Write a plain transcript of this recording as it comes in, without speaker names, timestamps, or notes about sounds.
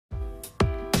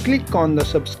click on the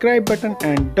subscribe button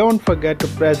and don't forget to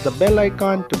press the bell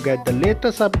icon to get the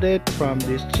latest update from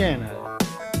this channel.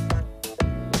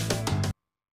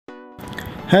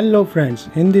 Hello friends,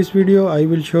 in this video I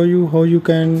will show you how you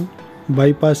can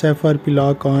bypass FRP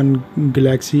lock on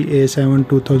Galaxy A7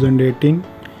 2018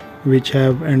 which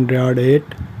have Android 8.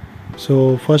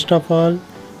 So first of all,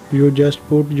 you just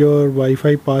put your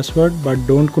Wi-Fi password but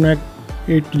don't connect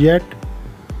it yet,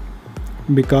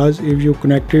 because if you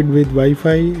connect it with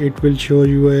Wi-Fi it will show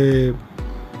you a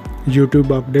YouTube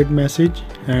update message,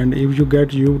 and if you get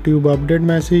YouTube update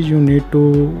message you need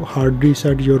to hard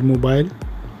reset your mobile,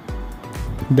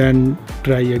 then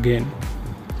try again.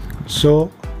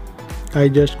 So I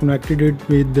just connected it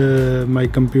with my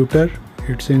computer.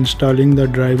 It's installing the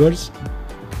drivers.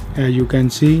 As you can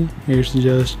see, it's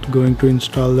just going to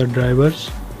install the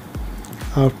drivers.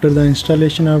 After the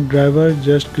installation of drivers,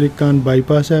 just click on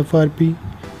bypass FRP,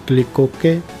 click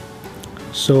OK.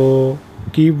 So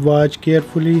keep watch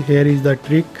carefully. Here is the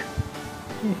trick.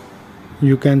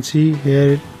 You can see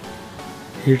here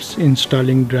it's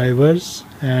installing drivers,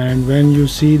 and when you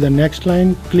see the next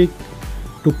line, click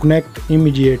to connect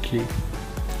immediately.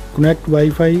 Connect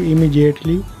Wi-Fi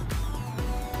immediately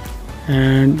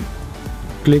and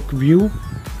click view,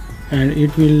 and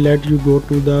it will let you go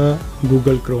to the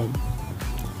Google Chrome.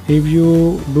 If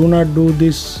you do not do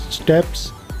these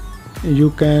steps, you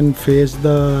can face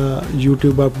the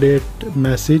YouTube update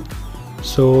message.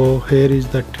 So here is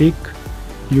the trick.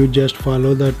 You just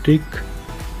follow the trick,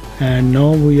 and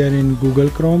now we are in Google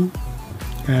Chrome,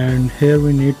 and here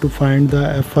we need to find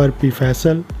the FRP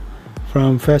Faisal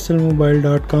from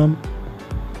faisalmobile.com.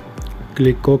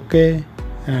 Click OK,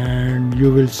 and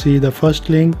you will see the first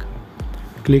link.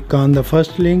 Click on the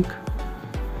first link.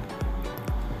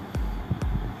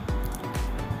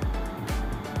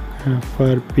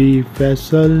 FRP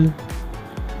Faisal.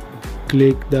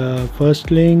 Click the first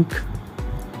link.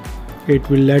 It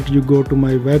will let you go to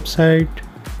my website.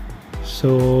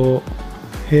 So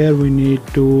here we need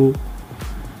to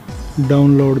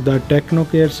download the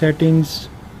TechnoCare settings.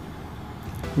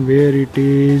 Where it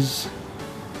is,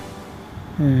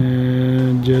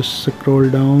 just scroll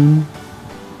down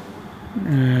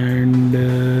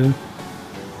and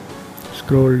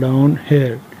scroll down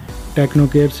here,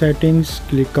 TechnoCare settings.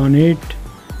 Click on it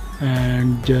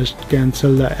and just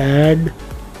cancel the ad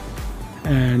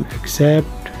and accept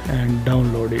and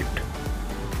download it.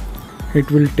 It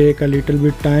will take a little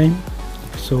bit time,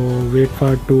 so wait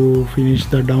for it to finish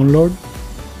the download.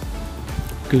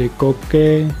 Click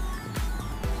OK,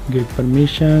 give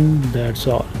permission, that's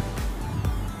all.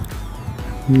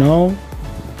 Now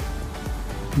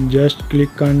just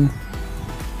click on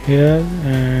here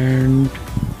and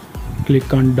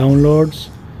click on downloads.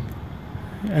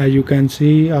 As you can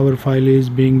see, our file is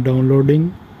being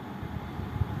downloading.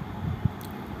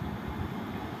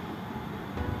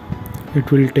 It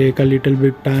will take a little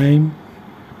bit time,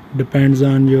 depends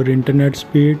on your internet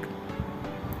speed.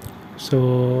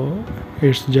 So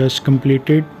it's just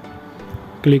completed.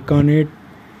 Click on it,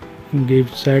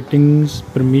 give settings,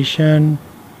 permission,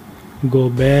 go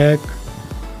back,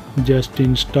 just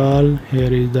install.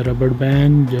 Here is the rubber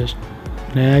band, just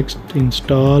next,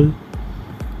 install.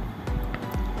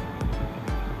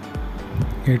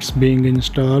 It's being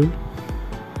installed.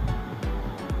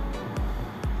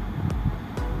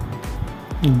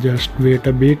 Just wait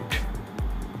a bit.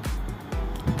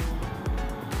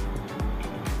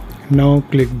 Now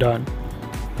click done.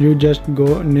 You just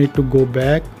need to go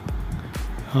back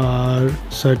or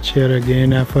search here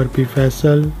again FRP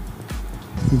Faisal,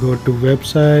 go to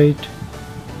website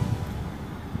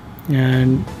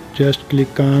and just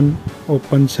click on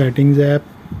open settings app.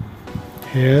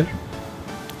 Here,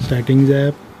 settings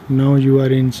app. Now you are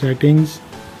in settings.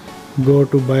 Go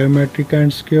to biometric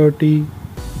and security,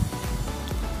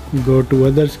 go to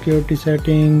other security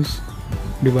settings,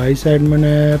 device admin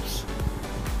apps,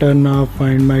 turn off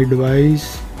find my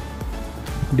device,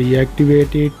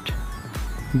 deactivate it,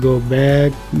 go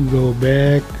back,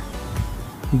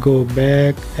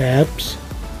 apps,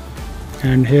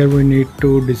 and here we need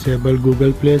to disable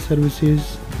Google Play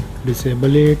services.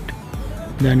 Disable it,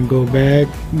 then go back,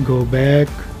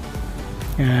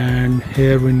 and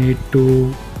here we need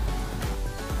to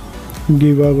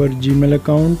give our Gmail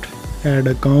account, add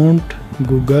account,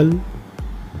 Google.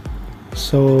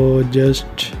 So just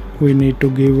we need to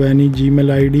give any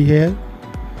Gmail ID here.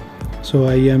 So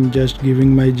I am just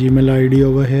giving my Gmail ID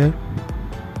over here.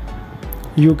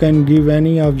 You can give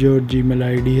any of your Gmail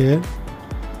ID here.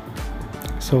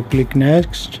 So click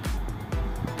next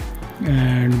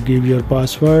and give your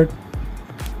password.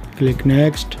 Click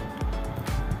next.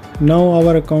 Now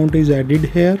our account is added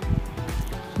here.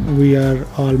 we are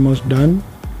almost done.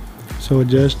 So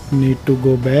just need to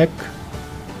go back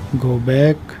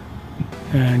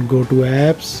and go to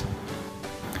apps,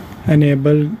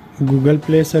 enable Google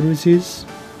Play services,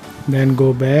 then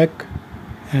go back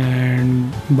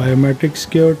and biometric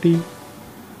security,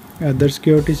 other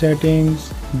security settings,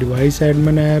 device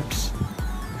admin apps,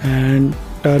 and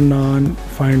turn on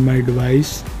Find My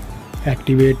Device,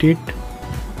 activate it.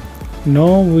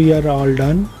 Now we are all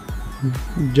done.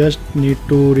 Just need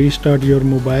to restart your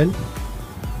mobile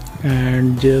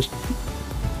and just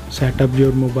set up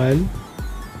your mobile.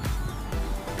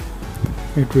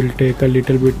 It will take a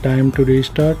little bit time to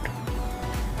restart.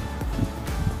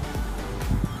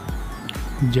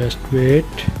 Just wait.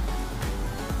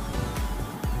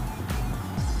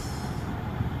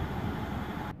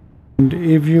 And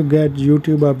if you get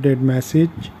YouTube update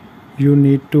message, you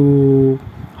need to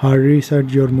hard reset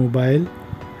your mobile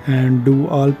and do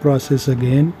all process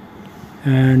again,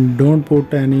 and don't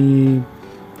put any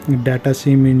data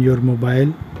SIM in your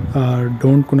mobile or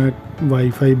don't connect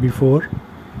Wi-Fi before.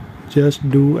 Just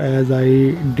do as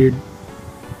I did.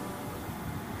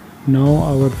 Now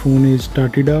our phone is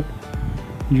started up.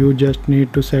 You just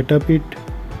need to set up it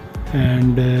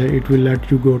and it will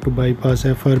let you go to bypass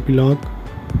FRP lock,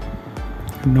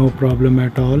 no problem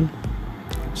at all.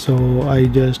 So I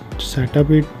just set up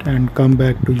it and come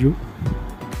back to you.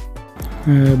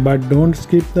 But don't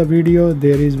skip the video,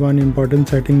 there is one important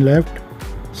setting left,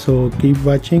 so keep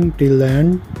watching till the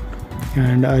end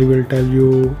and I will tell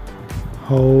you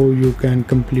how you can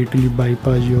completely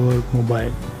bypass your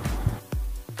mobile.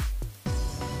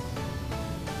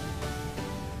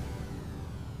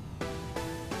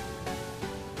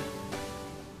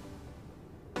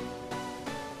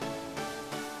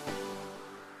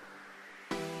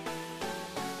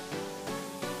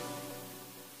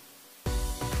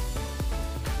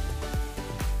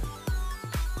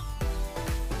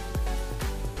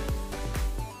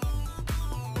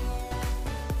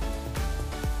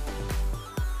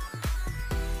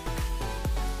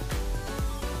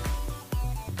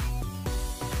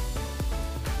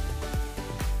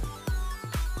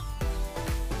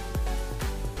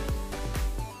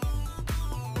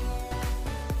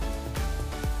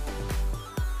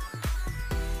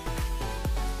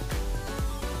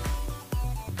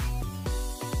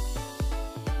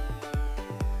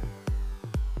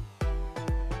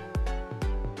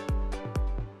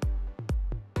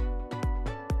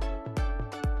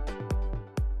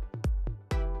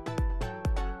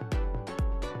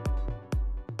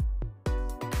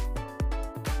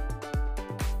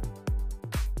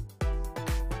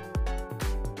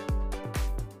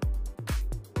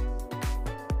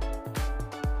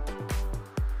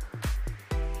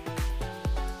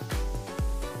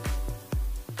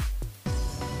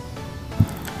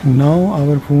 Now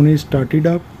our phone is started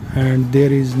up and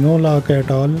there is no lock at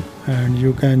all, and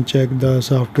you can check the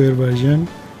software version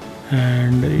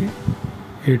and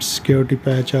its security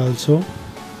patch also.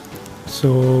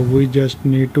 So we just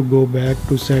need to go back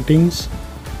to settings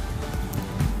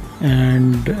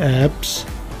and apps,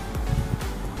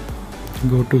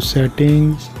 go to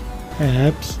settings,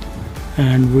 apps,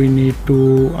 and we need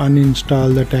to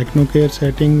uninstall the TechnoCare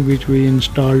setting which we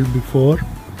installed before.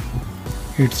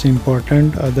 It's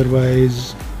important,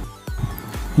 otherwise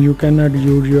you cannot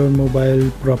use your mobile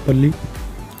properly.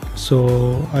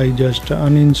 So I just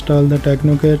uninstall the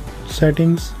TechnoCare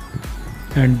settings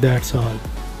and that's all.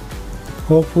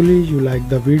 Hopefully you like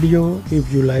the video.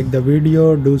 If you like the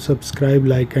video, do subscribe,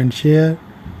 like and share.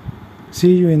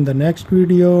 See you in the next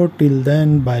video. Till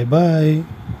then, bye bye.